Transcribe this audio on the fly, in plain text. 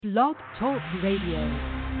Blog Talk Radio.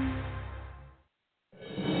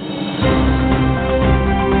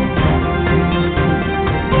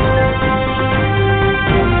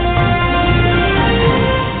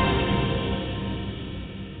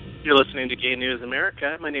 You're listening to Gay News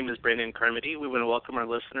America. My name is Brandon Carmody. We want to welcome our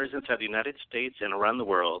listeners inside the United States and around the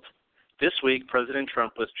world. This week, President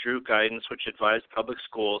Trump withdrew guidance which advised public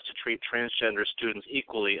schools to treat transgender students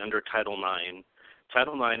equally under Title IX.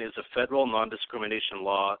 Title IX is a federal non-discrimination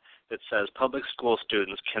law that says public school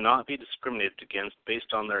students cannot be discriminated against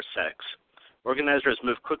based on their sex. Organizers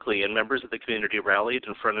moved quickly, and members of the community rallied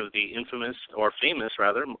in front of the famous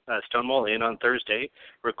Stonewall Inn on Thursday.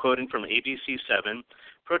 We're quoting from ABC 7.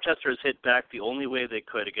 Protesters hit back the only way they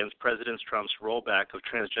could against President Trump's rollback of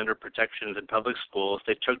transgender protections in public schools.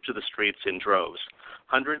 They took to the streets in droves.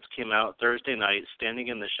 Hundreds came out Thursday night, standing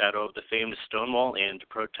in the shadow of the famed Stonewall Inn to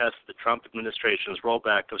protest the Trump administration's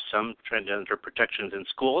rollback of some transgender protections in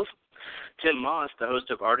schools. Tym Moss, the host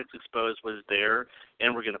of Artists Exposed, was there,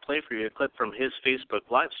 and we're going to play for you a clip from his Facebook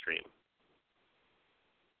live stream.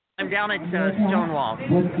 I'm down at Stonewall.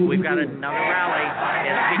 We've got another rally.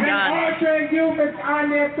 It's begun. When all trans youth is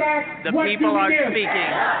under attack, The what people do we are do?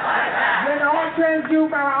 speaking. When all trans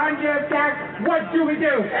youth are under attack, what do we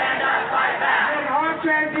do? Stand up, fight back. When all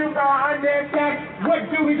trans youth are under attack, what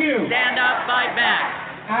do we do? Stand up, fight back.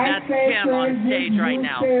 That's Tim on stage right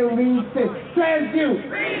now. Trans youth. Trans youth.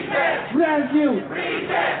 Trans youth.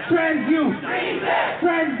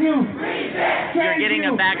 Trans youth. You're getting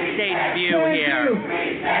a backstage view here.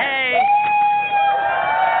 Hey!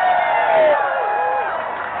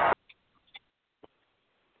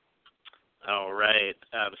 All right.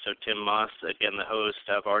 So Tym Moss, again, the host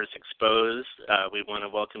of Artists Exposed. We want to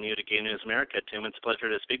welcome you to Gay News America. Tim, it's a pleasure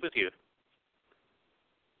to speak with you.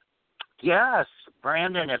 Yes,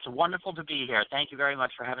 Brandon, it's wonderful to be here. Thank you very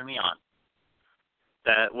much for having me on.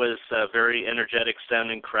 That was a very energetic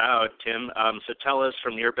sounding crowd, Tim. So tell us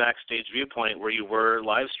from your backstage viewpoint where you were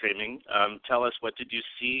live streaming, tell us what did you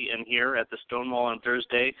see and hear at the Stonewall on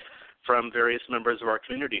Thursday from various members of our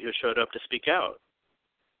community who showed up to speak out?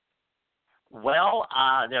 Well,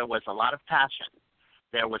 there was a lot of passion.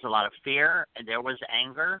 There was a lot of fear, and there was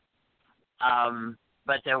anger.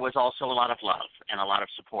 But there was also a lot of love and a lot of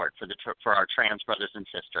support for our trans brothers and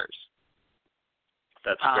sisters.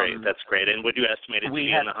 That's great. That's great. And would you estimate it to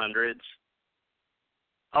be in the hundreds?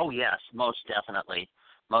 Oh yes, most definitely.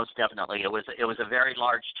 Most definitely. It was a very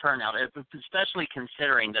large turnout, especially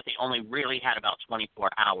considering that they only really had about 24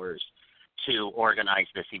 hours to organize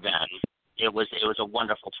this event. It was a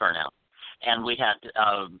wonderful turnout. And we had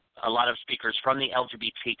a lot of speakers from the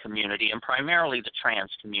LGBT community and primarily the trans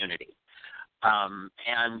community.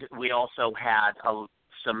 And we also had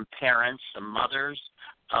some parents, some mothers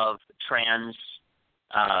of trans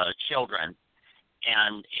children,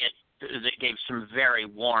 and it gave some very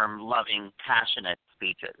warm, loving, passionate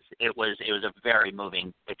speeches. It was a very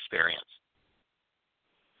moving experience.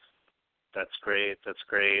 That's great.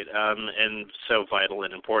 And so vital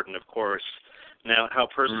and important, of course. Now, how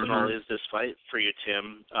personal is this fight for you,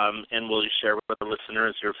 Tim? And will you share with the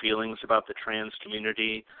listeners your feelings about the trans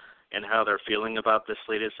community and how they're feeling about this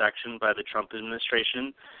latest action by the Trump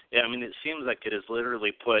administration? Yeah, I mean, it seems like it has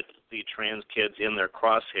literally put the trans kids in their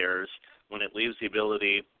crosshairs when it leaves the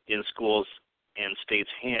ability in schools and states'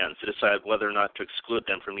 hands to decide whether or not to exclude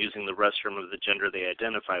them from using the restroom of the gender they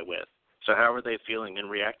identify with. So how are they feeling and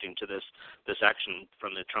reacting to this action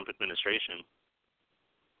from the Trump administration?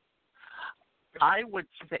 I would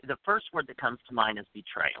say the first word that comes to mind is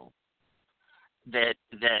betrayal.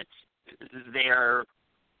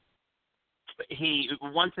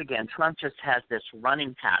 Once again, Trump just has this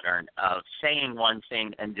running pattern of saying one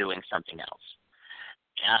thing and doing something else.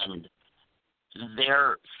 And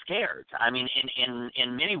they're scared. I mean,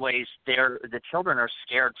 in many ways, the children are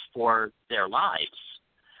scared for their lives.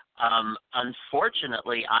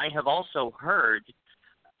 Unfortunately, I have also heard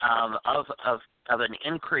of an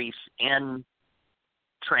increase in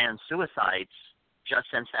trans suicides just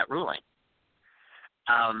since that ruling.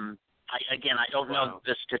 I don't know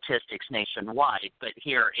the statistics nationwide, but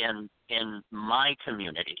here in my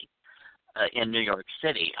community, in New York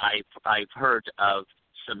City, I've heard of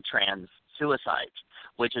some trans suicides,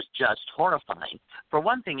 which is just horrifying. For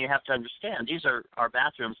one thing, you have to understand, these are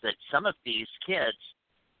bathrooms that some of these kids,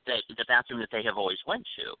 the bathroom that they have always went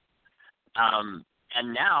to.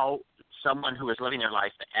 And now someone who is living their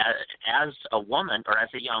life as a woman or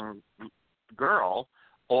as a young girl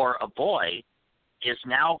or a boy is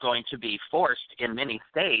now going to be forced in many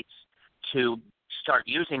states to start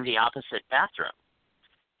using the opposite bathroom.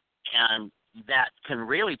 And that can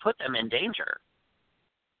really put them in danger.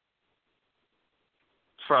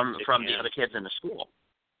 from the other kids in the school.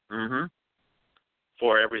 Mm-hmm.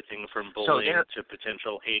 For everything from bullying to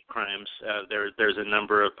potential hate crimes, there's a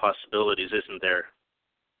number of possibilities, isn't there?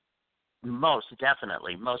 Most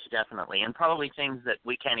definitely, and probably things that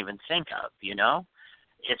we can't even think of,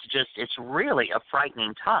 It's really a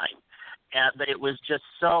frightening time. But it was just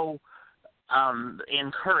so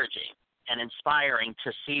encouraging and inspiring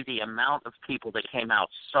to see the amount of people that came out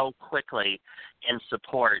so quickly in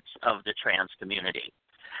support of the trans community.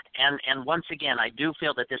 And once again, I do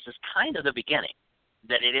feel that this is kind of the beginning,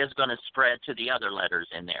 that it is going to spread to the other letters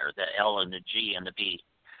in there, the L and the G and the B,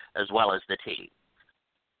 as well as the T.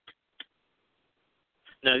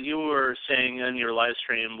 Now, you were saying in your live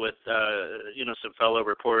stream with, some fellow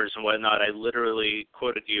reporters and whatnot, I literally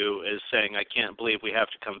quoted you as saying, I can't believe we have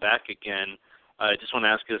to come back again. I just want to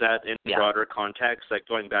ask, is that in broader context, like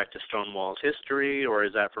going back to Stonewall's history, or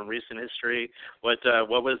is that from recent history? What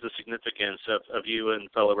was the significance of you and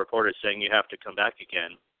fellow reporters saying you have to come back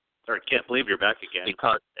again, or can't believe you're back again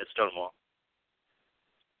at Stonewall?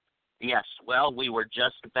 Yes, well, we were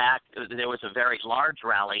just back. There was a very large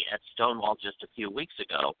rally at Stonewall just a few weeks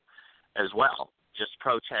ago as well, just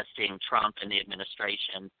protesting Trump and the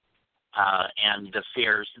administration and the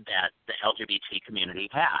fears that the LGBT community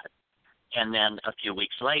had. And then a few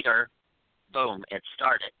weeks later, boom, it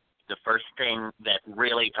started. The first thing that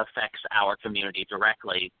really affects our community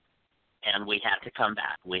directly, and we had to come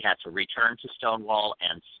back. We had to return to Stonewall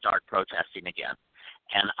and start protesting again.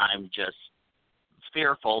 And I'm just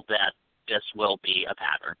fearful that this will be a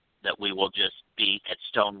pattern, that we will just be at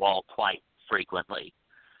Stonewall quite frequently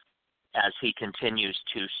as he continues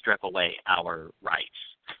to strip away our rights.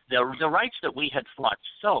 The rights that we had fought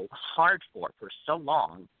so hard for so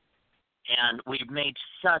long, and we've made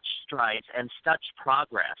such strides and such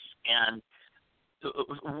progress and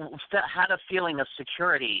had a feeling of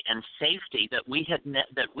security and safety that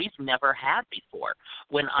we've never had before.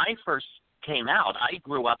 When I first came out, I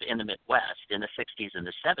grew up in the Midwest in the 60s and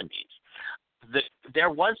the 70s.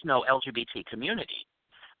 There was no LGBT community.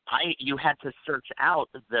 You had to search out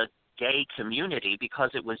the gay community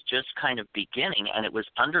because it was just kind of beginning, and it was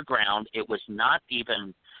underground. It was not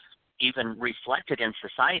even reflected in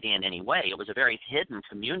society in any way. It was a very hidden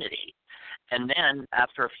community. And then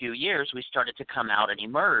after a few years, we started to come out and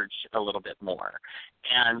emerge a little bit more.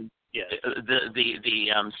 And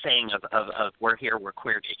the saying of we're here, we're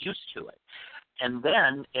queer, get used to it. And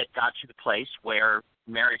then it got to the place where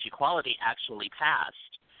marriage equality actually passed,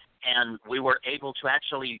 and we were able to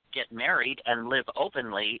actually get married and live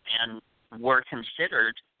openly, and were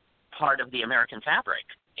considered part of the American fabric,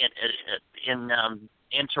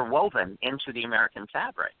 interwoven into the American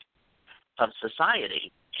fabric of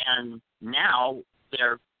society. And now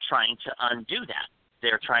they're trying to undo that.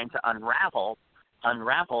 They're trying to unravel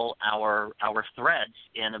our threads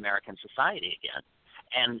in American society again.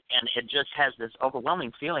 And it just has this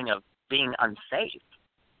overwhelming feeling of being unsafe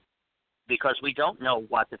because we don't know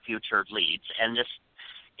what the future leads. And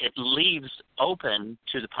it leaves open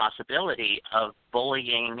to the possibility of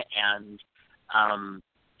bullying and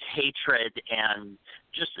hatred and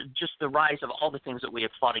just the rise of all the things that we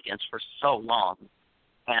have fought against for so long.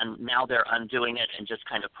 And now they're undoing it and just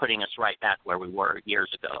kind of putting us right back where we were years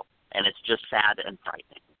ago. And it's just sad and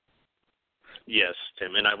frightening. Yes,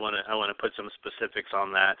 Tim, and I want to put some specifics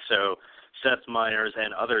on that. So Seth Meyers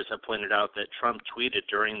and others have pointed out that Trump tweeted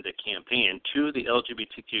during the campaign to the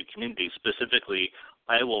LGBTQ community specifically,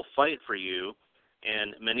 "I will fight for you."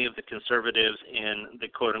 And many of the conservatives and the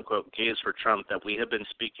quote-unquote gays for Trump that we have been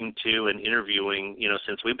speaking to and interviewing,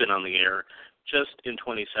 since we've been on the air, just in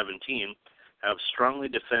 2017, have strongly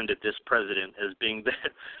defended this president as being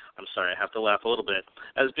I'm sorry, I have to laugh a little bit,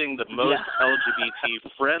 as being the most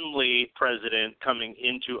LGBT-friendly president coming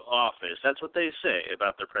into office. That's what they say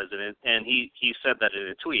about the president, and he said that in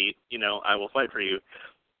a tweet, I will fight for you.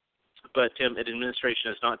 But, Tim, an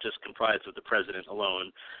administration is not just comprised of the president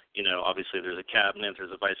alone. Obviously there's a cabinet,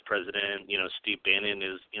 there's a vice president, Steve Bannon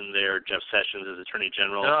is in there, Jeff Sessions is attorney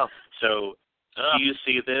general. Oh. So do you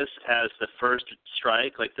see this as the first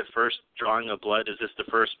strike, like the first drawing of blood? Is this the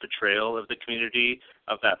first betrayal of the community,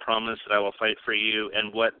 of that promise that I will fight for you?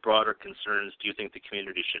 And what broader concerns do you think the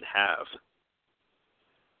community should have?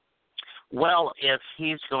 Well, if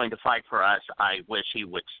he's going to fight for us, I wish he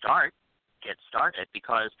would get started,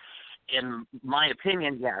 because in my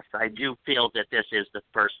opinion, yes, I do feel that this is the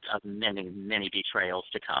first of many, many betrayals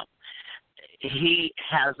to come. He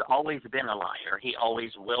has always been a liar. He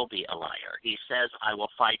always will be a liar. He says, I will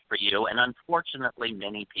fight for you, and unfortunately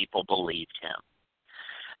many people believed him.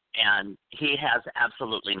 And he has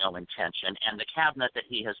absolutely no intention. And the cabinet that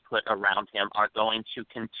he has put around him are going to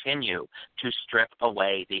continue to strip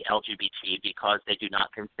away the LGBT because they do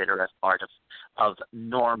not consider us part of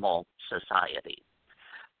normal society.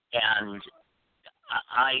 And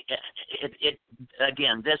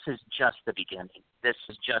again, this is just the beginning. This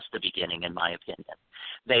is just the beginning, in my opinion.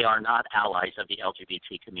 They are not allies of the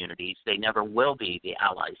LGBT communities. They never will be the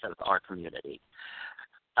allies of our community.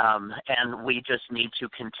 And we just need to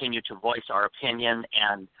continue to voice our opinion,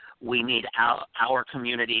 and we need our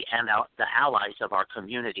community and the allies of our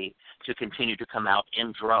community to continue to come out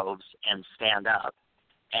in droves and stand up.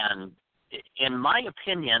 And in my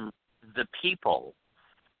opinion, the people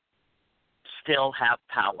still have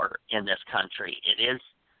power in this country. It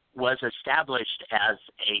was established as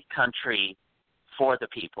a country for the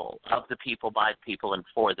people, of the people, by the people, and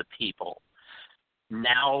for the people.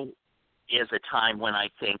 Now is a time when I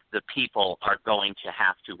think the people are going to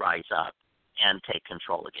have to rise up and take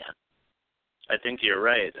control again. I think you're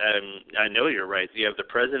right. I know you're right. You have the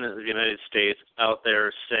President of the United States out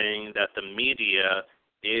there saying that the media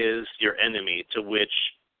is your enemy, to which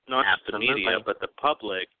not just the media, but the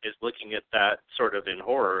public is looking at that sort of in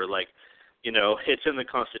horror. Like, you know, it's in the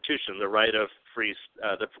Constitution. The right of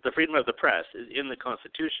the freedom of the press is in the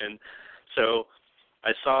Constitution. So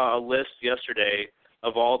I saw a list yesterday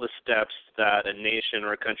of all the steps that a nation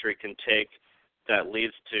or a country can take that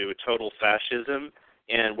leads to total fascism,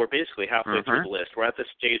 and we're basically halfway through the list. We're at the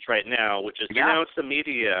stage right now, which is, it's the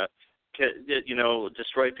media,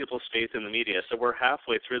 destroy people's faith in the media. So we're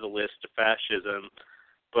halfway through the list of fascism,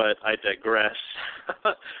 but I digress.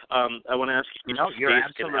 I want to ask you, you're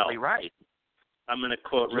absolutely right. I'm going to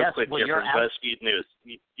quote real quick here from BuzzFeed News.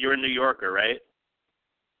 You're a New Yorker, right?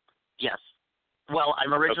 Yes. Well,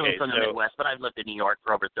 I'm originally from the Midwest, but I've lived in New York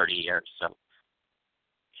for over 30 years. So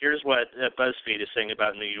here's what BuzzFeed is saying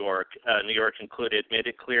about New York. New York included made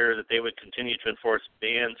it clear that they would continue to enforce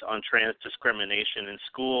bans on trans discrimination in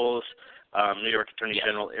schools. New York Attorney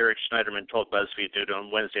General Eric Schneiderman told BuzzFeed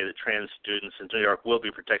on Wednesday that trans students in New York will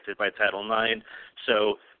be protected by Title IX.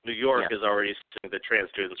 So New York is already saying that trans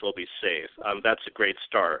students will be safe. That's a great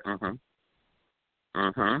start.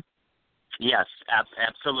 Yes,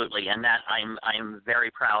 absolutely, and that I'm very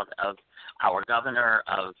proud of our governor,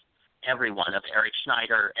 of everyone, of Eric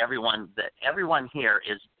Schneider, everyone here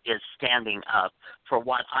is standing up for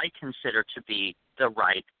what I consider to be the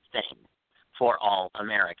right thing for all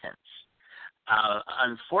Americans.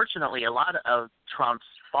 Unfortunately, a lot of Trump's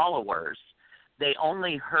followers, they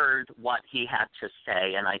only heard what he had to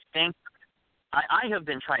say, and I think I have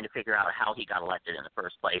been trying to figure out how he got elected in the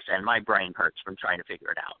first place, and my brain hurts from trying to figure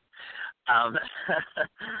it out.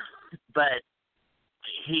 But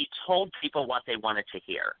he told people what they wanted to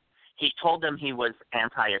hear. He told them he was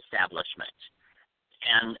anti-establishment.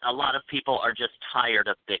 And a lot of people are just tired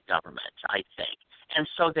of big government, I think. And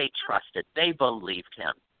so they trusted. They believed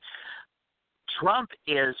him. Trump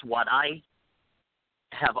is what I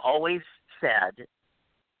have always said.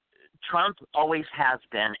 Trump always has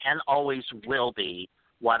been and always will be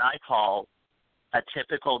what I call a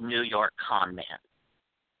typical New York con man.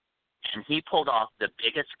 And he pulled off the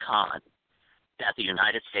biggest con that the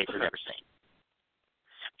United States has ever seen.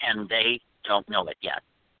 And they don't know it yet.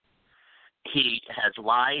 He has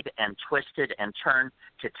lied and twisted and turned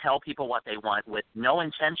to tell people what they want with no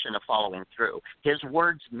intention of following through. His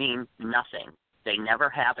words mean nothing. They never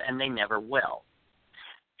have and they never will.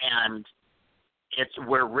 And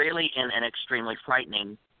we're really in an extremely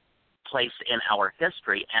frightening place in our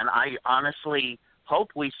history, and I honestly hope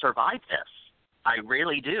we survive this. I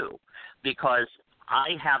really do, because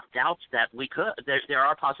I have doubts that we could. There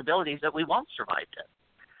are possibilities that we won't survive this.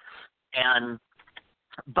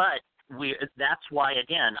 But that's why,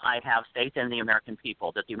 again, I have faith in the American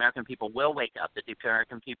people, that the American people will wake up, that the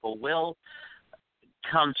American people will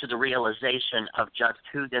come to the realization of just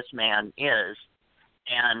who this man is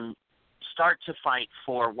and start to fight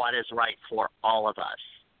for what is right for all of us.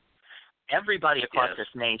 Everybody across this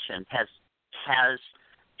nation has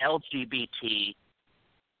LGBT,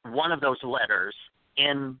 one of those letters,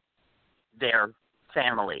 in their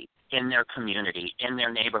family, in their community, in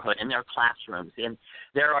their neighborhood, in their classrooms.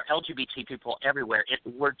 There are LGBT people everywhere.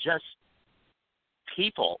 We're just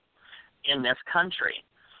people in this country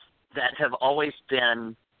that have always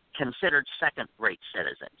been considered second-rate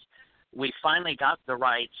citizens. We finally got the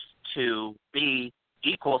rights to be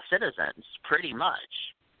equal citizens, pretty much.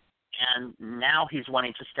 And now he's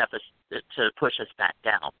wanting to push us back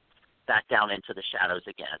down into the shadows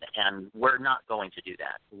again. And we're not going to do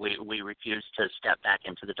that. We refuse to step back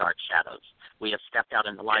into the dark shadows. We have stepped out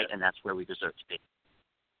in the light, and that's where we deserve to be.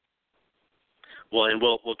 Well, and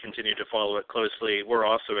we'll continue to follow it closely. We're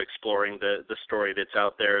also exploring the story that's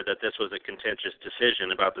out there that this was a contentious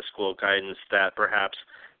decision about the school guidance, that perhaps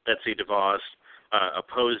Betsy DeVos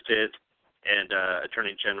opposed it, and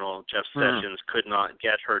Attorney General Jeff Sessions could not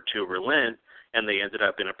get her to relent, and they ended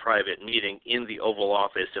up in a private meeting in the Oval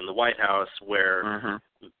Office in the White House where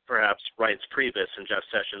perhaps Reince Priebus and Jeff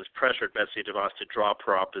Sessions pressured Betsy DeVos to drop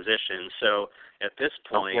her opposition. So at this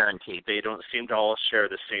point, they don't seem to all share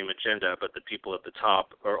the same agenda, but the people at the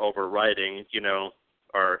top are overriding,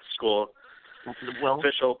 our school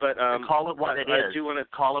official. But call it what it is. I do want to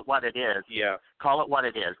call it what it is. Yeah. Call it what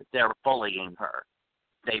it is. They're bullying her.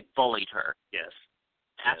 They bullied her. Yes.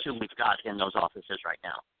 That's who we've got in those offices right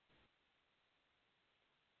now.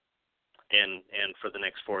 And for the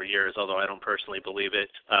next 4 years, although I don't personally believe it.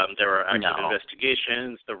 There are active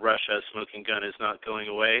investigations. The Russia smoking gun is not going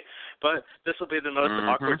away. But this will be the most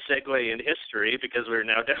awkward segue in history because we're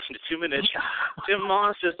now down to 2 minutes. Tym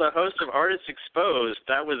Moss is the host of Artists Exposed.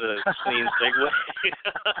 That was a clean segue.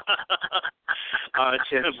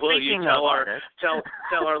 Tim, will you tell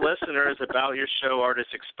our listeners about your show,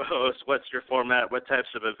 Artists Exposed? What's your format? What types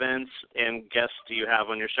of events and guests do you have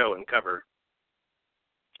on your show and cover?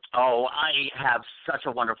 Oh, I have such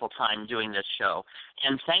a wonderful time doing this show.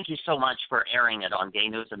 And thank you so much for airing it on Gay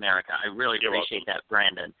News America. I really appreciate that,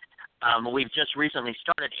 Brandon. We've just recently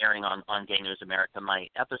started airing on Gay News America my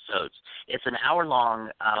episodes. It's an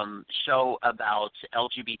hour-long show about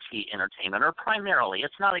LGBT entertainment, or primarily.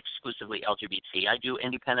 It's not exclusively LGBT. I do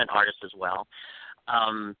independent artists as well.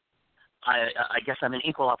 I guess I'm an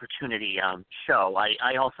equal opportunity show.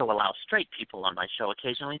 I also allow straight people on my show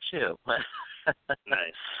occasionally, too.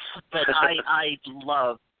 Nice. But I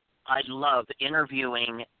love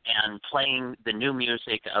interviewing and playing the new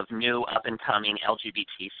music of new up-and-coming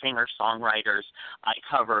LGBT singer-songwriters. I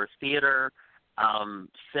cover theater,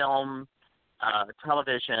 film,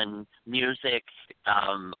 television, music,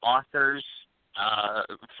 authors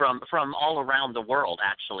from all around the world,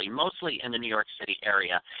 actually, mostly in the New York City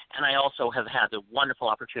area. And I also have had the wonderful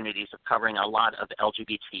opportunities of covering a lot of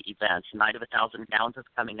LGBT events. Night of 1,000 Gowns is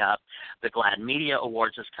coming up. The GLAAD Media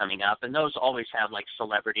Awards is coming up. And those always have, like,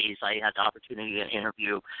 celebrities. I had the opportunity to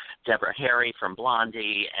interview Deborah Harry from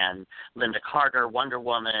Blondie and Linda Carter, Wonder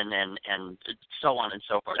Woman, and so on and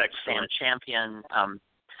so forth. Excellent. Sam Champion.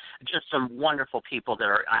 Just some wonderful people that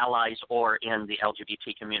are allies or in the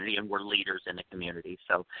LGBT community and were leaders in the community.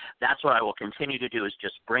 So that's what I will continue to do, is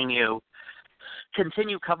just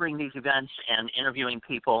continue covering these events and interviewing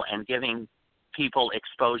people and giving people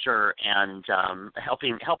exposure and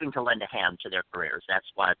helping to lend a hand to their careers. That's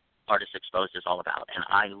what Artists Exposed is all about, and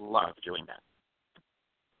I love doing that.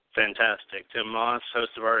 Fantastic. Tym Moss,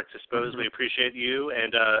 host of Artists Exposed. We appreciate you.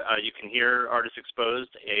 And you can hear Artists Exposed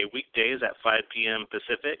weekdays at 5 p.m.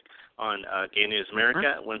 Pacific on Gay News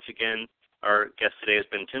America. Once again, our guest today has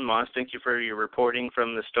been Tym Moss. Thank you for your reporting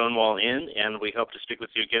from the Stonewall Inn, and we hope to speak with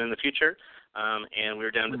you again in the future. And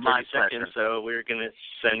we're down to 30 seconds, so we're going to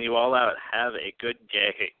send you all out. Have a good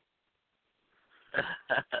day.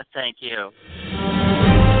 Thank you.